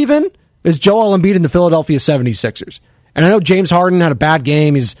do believe in? Is Joel Embiid in the Philadelphia 76ers. And I know James Harden had a bad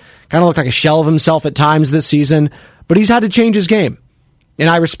game. He's kind of looked like a shell of himself at times this season. But he's had to change his game. And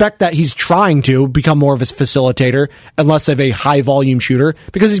I respect that he's trying to become more of a facilitator and less of a high-volume shooter.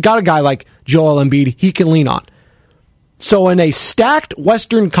 Because he's got a guy like Joel Embiid he can lean on. So in a stacked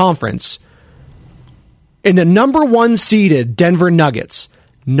Western Conference, in the number 1 seeded Denver Nuggets,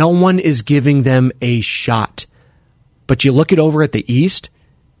 no one is giving them a shot. But you look it over at the East,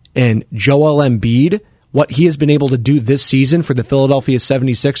 and Joel Embiid, what he has been able to do this season for the Philadelphia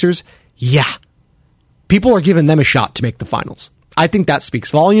 76ers, yeah. People are giving them a shot to make the finals. I think that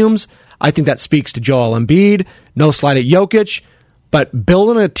speaks volumes. I think that speaks to Joel Embiid. No slight at Jokic. But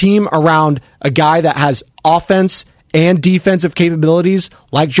building a team around a guy that has offense and defensive capabilities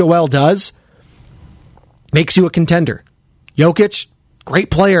like Joel does makes you a contender. Jokic,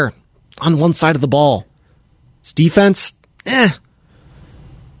 great player on one side of the ball. His defense,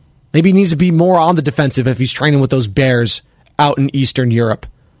 maybe he needs to be more on the defensive if he's training with those Bears out in Eastern Europe.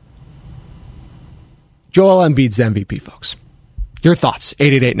 Joel Embiid's the MVP, folks. Your thoughts,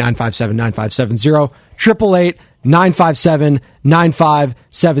 888-957-9570,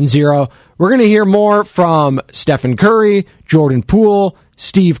 888-957-9570. We're going to hear more from Stephen Curry, Jordan Poole,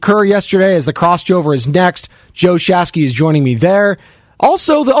 Steve Kerr yesterday as the crossover is next. Joe Shasky is joining me there.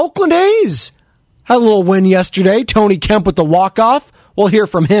 Also, the Oakland A's had a little win yesterday. Tony Kemp with the walk-off. We'll hear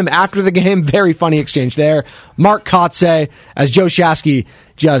from him after the game. Very funny exchange there. Mark Kotze, as Joe Shasky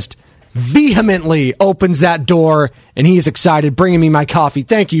just vehemently opens that door, and he's excited, bringing me my coffee.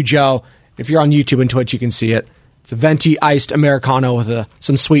 Thank you, Joe. If you're on YouTube and Twitch, you can see it. It's a venti iced Americano with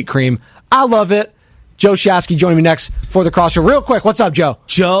some sweet cream. I love it. Joe Shasky joining me next for the crossover. Real quick, what's up, Joe?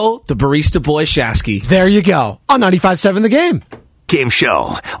 Joe, the barista boy Shasky. There you go. On 95.7 The Game. pregame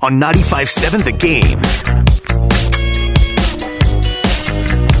show on 95.7 The Game.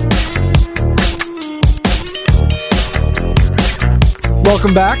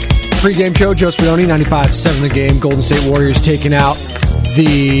 Welcome back. Pre-game show, Joe Spadoni, 95.7 The Game. Golden State Warriors taking out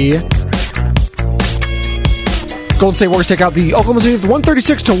the Oklahoma City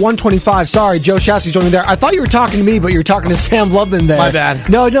 136-125. Sorry, Joe Shasky joining me there. I thought you were talking to me, but you were talking to Sam Lubman there. My bad.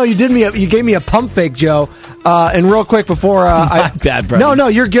 No, you gave me a pump fake, Joe. And real quick before My bad, brother. No,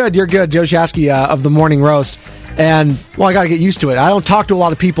 you're good. Joe Shasky of the Morning Roast. And, well, I got to get used to it. I don't talk to a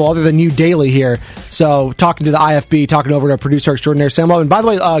lot of people other than you daily here. So, talking to the IFB, talking over to producer extraordinaire Sam Lubman. By the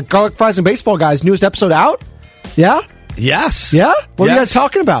way, Garlic Fries and Baseball Guys, newest episode out? Yeah? Yes. Yeah? What are you guys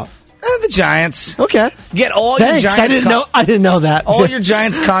talking about? The Giants. Okay. Get all Thanks. your Giants. I didn't know that. All your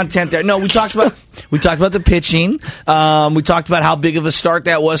Giants content there. No, we talked about the pitching. We talked about how big of a start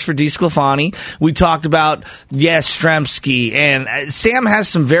that was for DeSclafani. We talked about Stremski, and Sam has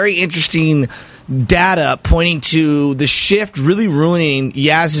some very interesting data pointing to the shift really ruining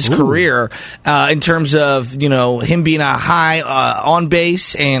Yaz's career in terms of him being a high on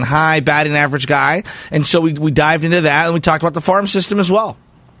base and high batting average guy. And so we dived into that, and we talked about the farm system as well.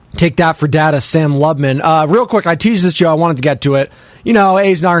 Take that for data, Sam Lubman. Real quick, I teased this, Joe. I wanted to get to it.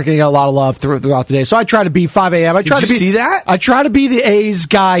 A's not going to get a lot of love throughout the day, so I try to be 5 a.m. Did you see that? I try to be the A's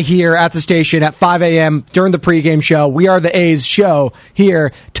guy here at the station at 5 a.m. during the pregame show. We are the A's show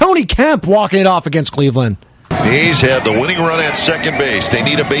here. Tony Kemp walking it off against Cleveland. The A's have the winning run at second base. They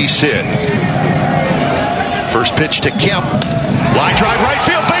need a base hit. First pitch to Kemp. Line drive right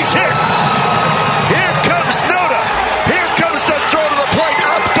field, base hit. Here comes Noda. Here comes the throw to the plate,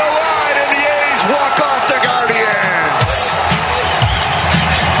 up the line, and the A's walk off the Guardians.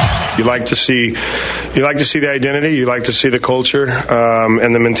 You like to see the identity. You like to see the culture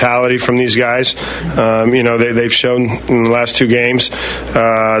and the mentality from these guys. They've shown in the last two games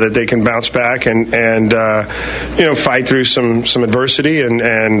that they can bounce back and fight through some adversity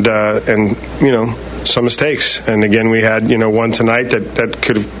and some mistakes. And again, we had one tonight that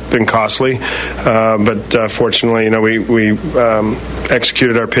could have been costly, but fortunately, we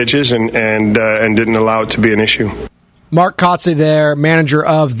executed our pitches and didn't allow it to be an issue. Mark Kotze there, manager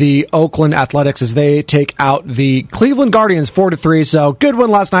of the Oakland Athletics, as they take out the Cleveland Guardians 4-3. So good win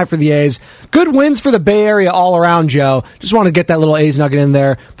last night for the A's. Good wins for the Bay Area all around, Joe. Just want to get that little A's nugget in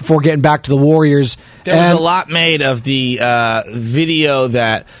there before getting back to the Warriors. There was a lot made of the video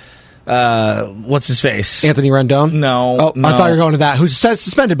that what's his face? Anthony Rendon? No. I thought you were going to that. Who's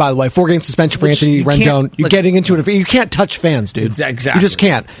suspended, by the way. 4-game suspension for Anthony Rendon. You're getting into it. You can't touch fans, dude. Exactly. You just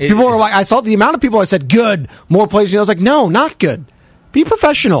can't. People are like, I saw the amount of people I said, good, more players. I was like, no, not good. Be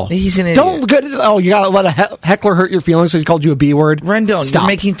professional. He's an idiot. Don't get. Oh, you got to let a heckler hurt your feelings because he called you a B word. Rendon, Stop. You're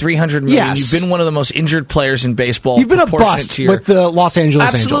making $300 million. Yes. You've been one of the most injured players in baseball. You've been a bust with the Los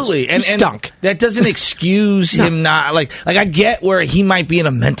Angeles Absolutely. Angels. And stunk. That doesn't excuse him not like I get where he might be in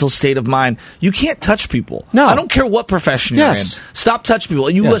a mental state of mind. You can't touch people. No. I don't care what profession you're in. Stop touching people.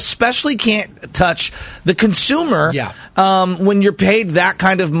 You especially can't touch the consumer when you're paid that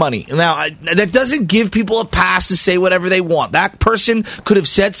kind of money. Now, that doesn't give people a pass to say whatever they want. That person could have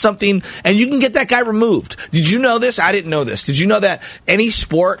said something, and you can get that guy removed. Did you know this? I didn't know this. Did you know that any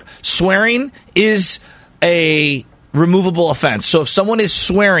sport, swearing is a removable offense? So if someone is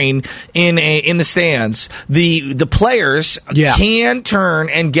swearing in the stands, the players can turn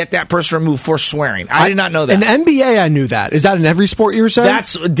and get that person removed for swearing. I did not know that. In the NBA, I knew that. Is that in every sport you were saying?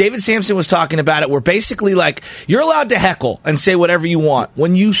 That's David Sampson was talking about it, where basically like you're allowed to heckle and say whatever you want.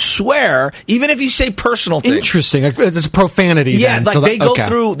 When you swear, even if you say personal things. Interesting. It's profanity. Yeah, then. like So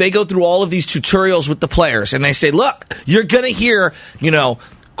they go through all of these tutorials with the players, and they say, look, you're gonna hear,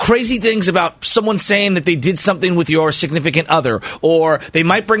 crazy things about someone saying that they did something with your significant other, or they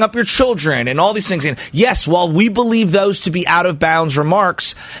might bring up your children and all these things. And yes, while we believe those to be out of bounds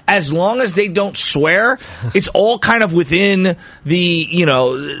remarks, as long as they don't swear, it's all kind of within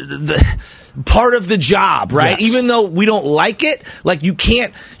the part of the job, right? Yes. Even though we don't like it, like you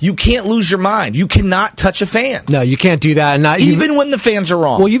can't lose your mind. You cannot touch a fan. No, you can't do that. And not even when the fans are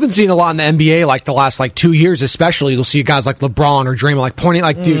wrong. Well, you've been seeing a lot in the NBA, like the last 2 years, especially. You'll see guys like LeBron or Draymond pointing,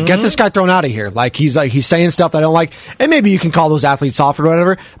 dude, get this guy thrown out of here. He's saying stuff that I don't like, and maybe you can call those athletes off or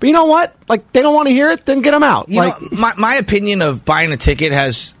whatever. But you know what? They don't want to hear it, then get them out. My opinion of buying a ticket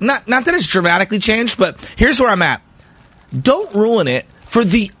has not that it's dramatically changed, but here's where I'm at. Don't ruin it for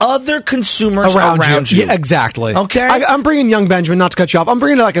the other consumers around you. Yeah, exactly. Okay? I'm bringing young Benjamin, not to cut you off. I'm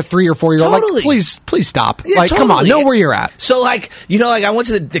bringing a 3 or 4 year old. Totally. Please stop. Yeah, Come on, know where you're at. So, I went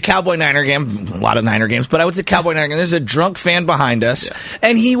to the Cowboy Niner game, a lot of Niner games, but I went to the Cowboy Niner game. There's a drunk fan behind us,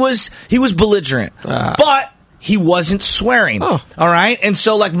 and he was belligerent. But he wasn't swearing. All right? And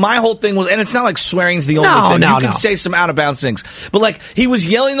so, like, my whole thing was, and it's not like swearing's the only thing. You can say some out-of-bounds things. But, like, he was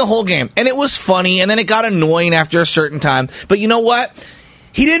yelling the whole game, and it was funny, and then it got annoying after a certain time. But you know what?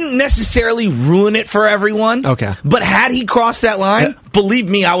 He didn't necessarily ruin it for everyone. Okay. But had he crossed that line, believe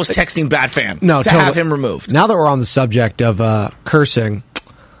me, I was texting Bad Fan to have him removed. Now that we're on the subject of cursing,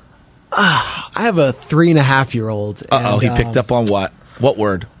 I have a 3.5-year-old. Uh-oh, he picked up on what? What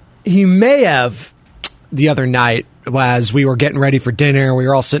word? He may have the other night as we were getting ready for dinner. We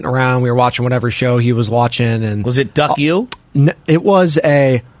were all sitting around. We were watching whatever show he was watching. And was it Duck You? It was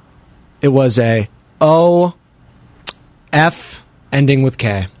a O-F ending with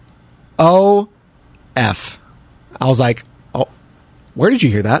K. O-F. I was like, oh, where did you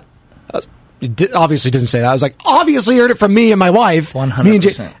hear that? Obviously didn't say that. I was like, obviously heard it from me and my wife. 100%. Me and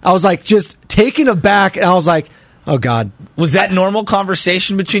Jay. I was like, just taken aback, and I was like, oh, God. Was that normal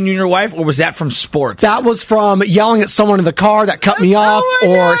conversation between you and your wife, or was that from sports? That was from yelling at someone in the car that cut me off,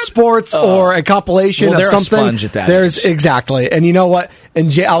 or sports, or a compilation of something. A sponge at that age. Exactly. And you know what?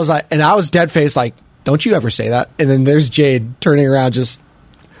 And Jay, I was dead faced, like, don't you ever say that. And then there's Jade turning around just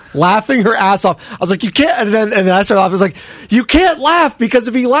laughing her ass off. I was like, you can't. And then I started off. I was like, you can't laugh, because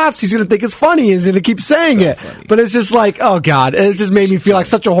if he laughs, he's going to think it's funny. He's going to keep saying it. Funny. But it's just like, oh, God. It just made me feel like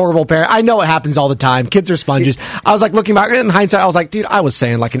such a horrible parent. I know it happens all the time. Kids are sponges. I was like, looking back in hindsight, I was like, dude, I was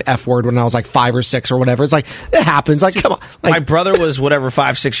saying like an F word when I was like 5 or 6 or whatever. It's like, it happens. Like, come on. Like, my brother was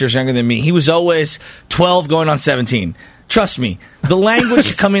 5, 6 years younger than me. He was always 12 going on 17. Trust me, the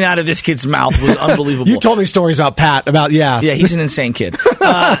language coming out of this kid's mouth was unbelievable. You told me stories about Pat, Yeah, he's an insane kid.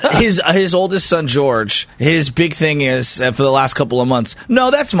 His oldest son, George, his big thing is, for the last couple of months, no,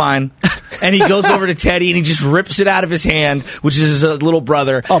 that's mine. And he goes over to Teddy and he just rips it out of his hand, which is his little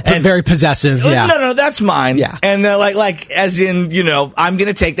brother. Oh, and very possessive, yeah. No, that's mine. Yeah. And they're like, as in, I'm going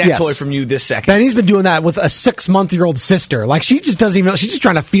to take that toy from you this second. And he's been doing that with a 6-month-old sister. Like, she just doesn't even know. She's just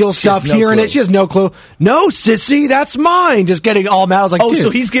trying to feel stuff, hearing it. She has no clue. No, sissy, that's mine. Just getting all mad. I was like, dude.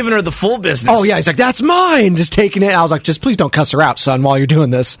 So he's giving her the full business. Oh, yeah. He's like, that's mine. Just taking it. I was like, just please don't cuss her out, son, while you're doing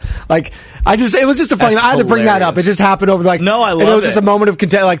this. Like, it was just a funny, I had to bring that up. It just happened over no, I love it. And it was just a moment of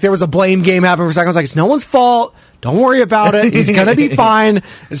content. Like, there was a blame game happening for a second. I was like, it's no one's fault. Don't worry about it. He's going to be fine.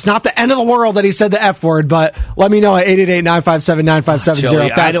 It's not the end of the world that he said the F word, but let me know at 888-957-9570 if you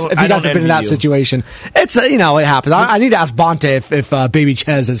guys have been in that situation. It's, it happens. I need to ask Bonte if Baby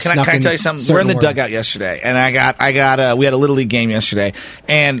Chez has snuck in. Can I tell you something? We're in the dugout yesterday, and we had a Little League game yesterday,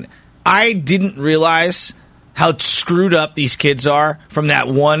 and I didn't realize how screwed up these kids are from that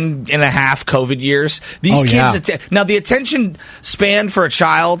 1.5 COVID years. These kids, now the attention span for a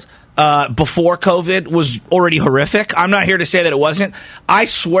child before COVID was already horrific. I'm not here to say that it wasn't. I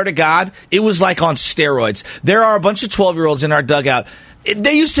swear to God, it was like on steroids. There are a bunch of 12-year-olds in our dugout.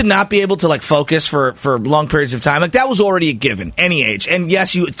 They used to not be able to focus for long periods of time. Like, that was already a given, any age. And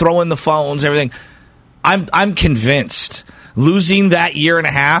yes, you throw in the phones, everything. I'm convinced losing that 1.5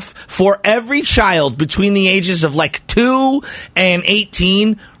 years for every child between the ages of 2 and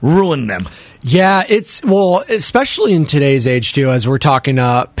 18 ruined them. Yeah, especially in today's age, too, as we're talking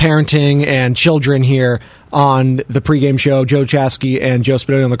parenting and children here on the pregame show, Joe Chasky and Joe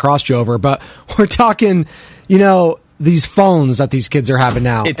Spadoni on the Crossover. But we're talking, these phones that these kids are having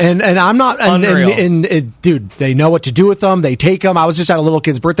now. And I'm not, dude, they know what to do with them. They take them. I was just at a little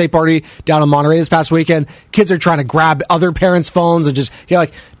kid's birthday party down in Monterey this past weekend. Kids are trying to grab other parents' phones and just,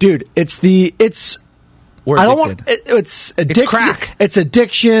 dude, we're addicted. It's addiction. It's crack. It's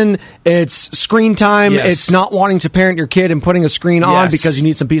addiction. It's screen time. Yes. It's not wanting to parent your kid and putting a screen on because you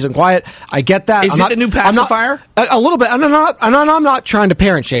need some peace and quiet. I get that. Is it the new pacifier? A little bit. I'm not trying to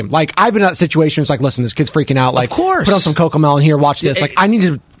parent shame. Like, I've been in that situation. It's like, listen, this kid's freaking out. Like, of course. Put on some Cocomelon here. Watch this. Like, I need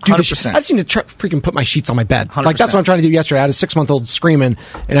to do this. I just need to freaking put my sheets on my bed. 100%. Like, that's what I'm trying to do yesterday. I had a 6-month-old screaming,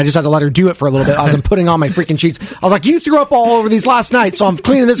 and I just had to let her do it for a little bit as I'm putting on my freaking sheets. I was like, you threw up all over these last night, so I'm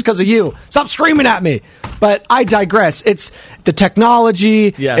cleaning this because of you. Stop screaming at me. But I digress. It's the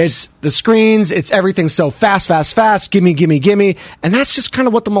technology. Yes. It's the screens. It's everything so fast. Gimme. And that's just kind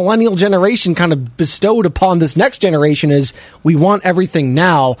of what the millennial generation kind of bestowed upon this next generation is we want everything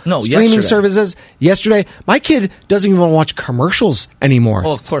now. No, streaming services. Yesterday, my kid doesn't even want to watch commercials anymore.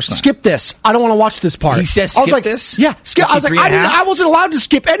 Well, of course not. Skip this. I don't want to watch this part. He says skip this? Yeah, skip. I was like, I wasn't allowed to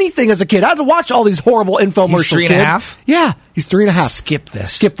skip anything as a kid. I had to watch all these horrible infomercials. He's 3.5? Yeah, he's 3.5. Skip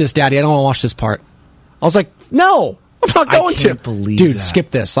this. Skip this, Daddy. I don't want to watch this part. I was like, no. I'm not going to. Believe Dude, that.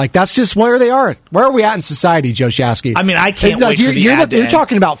 skip this. Like, that's just where they are. Where are we at in society, Joe Shasky? I mean, I can't wait for the ad to You're end.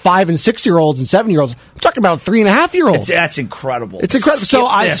 talking about 5 and 6-year-olds and 7-year-olds. I'm talking about 3.5-year-olds. That's incredible. It's incredible.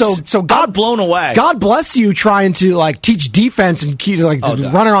 Skip this. So God, I'm blown away. God bless you trying to like teach defense and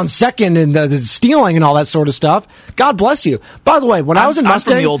running on second and the stealing and all that sort of stuff. God bless you. By the way, when I was in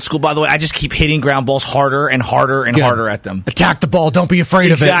Mustang, I'm from the old school. By the way, I just keep hitting ground balls harder and harder and harder at them. Attack the ball. Don't be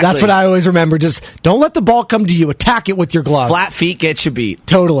afraid of it. That's what I always remember. Just don't let the ball come to you. Attack it with your glove. Flat feet get you beat.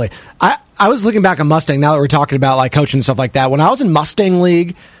 Totally. I was looking back on Mustang now that we're talking about like coaching and stuff like that. When I was in Mustang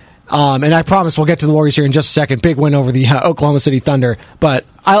League, and I promise we'll get to the Warriors here in just a second. Big win over the Oklahoma City Thunder. But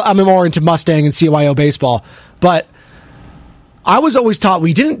I'm more into Mustang and CYO baseball. But I was always taught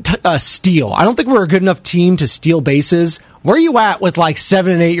we didn't steal. I don't think we're a good enough team to steal bases. Where are you at with like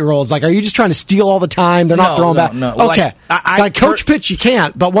 7 and 8-year-olds? Like, are you just trying to steal all the time? They're not throwing back. No. Okay, like coach pitch, you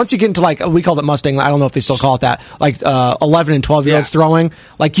can't. But once you get into like we called it Mustang. I don't know if they still call it that. Like 11 and 12-year-olds throwing.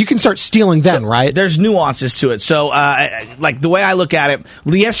 Like you can start stealing then, right? There's nuances to it. So, like the way I look at it,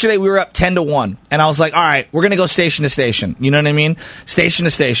 yesterday we were up 10-1, and I was like, all right, we're gonna go station to station. You know what I mean? Station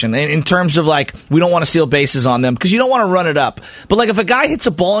to station. In terms of like, we don't want to steal bases on them because you don't want to run it up. But like, if a guy hits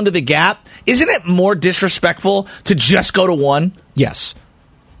a ball into the gap, isn't it more disrespectful to just go to one? Yes,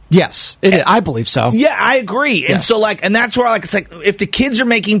 it is. I believe so. Yeah, I agree. And so and that's where it's like, if the kids are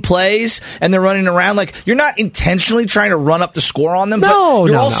making plays and they're running around, like, you're not intentionally trying to run up the score on them. No,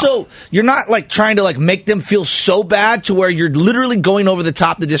 but you're not like trying to like make them feel so bad to where you're literally going over the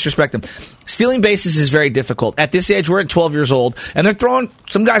top to disrespect them. Stealing bases is very difficult. At this age, we're at 12 years old, and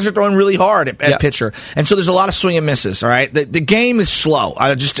some guys are throwing really hard at pitcher. And so there's a lot of swing and misses, all right? The game is slow,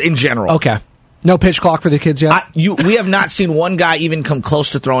 just in general. Okay. No pitch clock for the kids yet? We have not seen one guy even come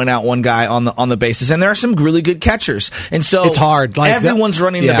close to throwing out one guy on the bases, and there are some really good catchers. And so it's hard. Like everyone's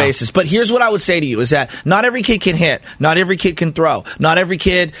running the bases. But here's what I would say to you is that not every kid can hit. Not every kid can throw. Not every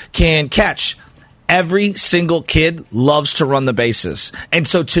kid can catch. Every single kid loves to run the bases. And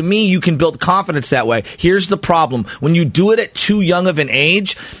so to me, you can build confidence that way. Here's the problem. When you do it at too young of an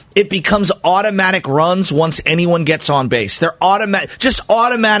age, it becomes automatic runs once anyone gets on base. They're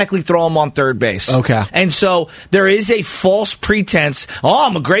automatically throw them on third base. Okay. And so there is a false pretense,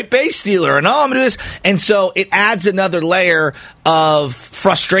 I'm a great base stealer, and I'm going to do this. And so it adds another layer of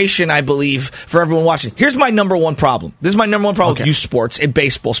frustration, I believe, for everyone watching. Here's my number one problem. This is my number one problem with youth sports, and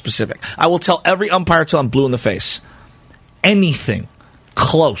baseball specific. I will tell every umpire till I'm blue in the face. Anything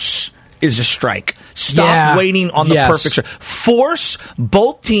close is a strike. Stop waiting on the perfect strike. Force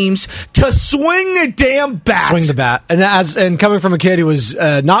both teams to swing the damn bat. Swing the bat. And coming from a kid who was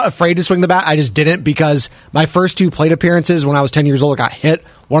not afraid to swing the bat, I just didn't, because my first 2 plate appearances when I was 10 years old, I got hit,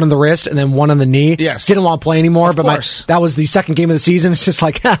 one on the wrist and then one on the knee. Yes. Didn't want to play anymore, of but course. That was the second game of the season. It's just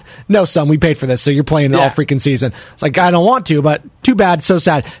like, no, son, we paid for this, so you're playing all freaking season. It's like, I don't want to, but too bad, so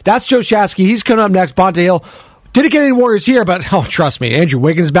sad. That's Joe Shasky. He's coming up next. Bonta Hill. Didn't get any Warriors here, but trust me, Andrew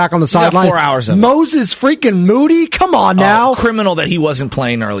Wiggins back on the sideline. 4 hours of it. Moses freaking Moody, come on now. Criminal that he wasn't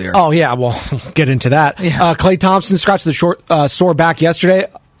playing earlier. Oh yeah, well, get into that. Yeah. Klay Thompson scratched the sore back yesterday.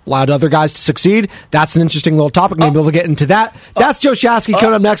 Allowed other guys to succeed. That's an interesting little topic. Maybe we'll get into that. That's Joe Shasky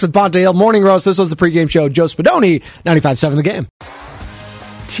coming up next with Bonta Hill. Morning Roast. This was the pregame show. Joe Spadoni, 95.7 The Game.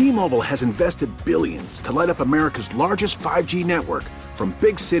 T-Mobile has invested billions to light up America's largest 5G network, from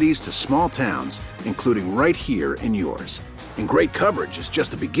big cities to small towns, including right here in yours. And great coverage is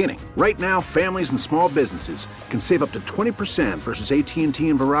just the beginning. Right now, families and small businesses can save up to 20% versus AT&T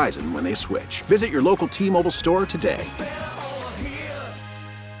and Verizon when they switch. Visit your local T-Mobile store today.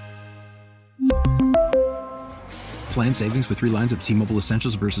 Plan savings with 3 lines of T-Mobile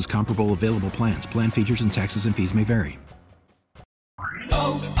Essentials versus comparable available plans. Plan features and taxes and fees may vary.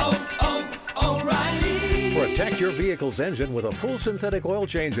 Protect your vehicle's engine with a full synthetic oil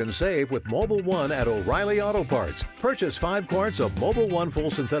change and save with Mobil 1 at O'Reilly Auto Parts. Purchase 5 quarts of Mobil 1 full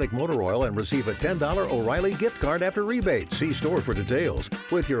synthetic motor oil and receive a $10 O'Reilly gift card after rebate. See store for details.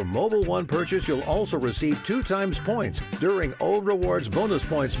 With your Mobil 1 purchase, you'll also receive 2 times points during O Rewards Bonus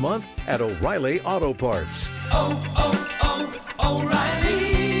Points Month at O'Reilly Auto Parts.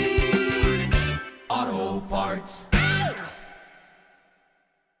 O'Reilly Auto Parts.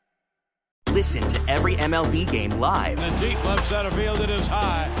 Listen to every MLB game live. In the deep left center field, it is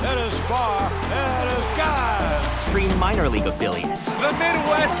high, it is far, it is gone. Stream minor league affiliates. The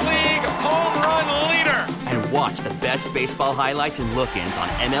Midwest League home run leader. And watch the best baseball highlights and look-ins on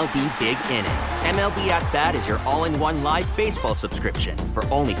MLB Big Inning. MLB At Bat is your all-in-one live baseball subscription for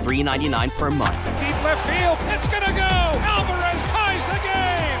only $3.99 per month. Deep left field, it's gonna go. Alvarez ties the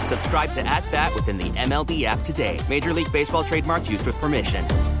game. Subscribe to At Bat within the MLB app today. Major League Baseball trademarks used with permission.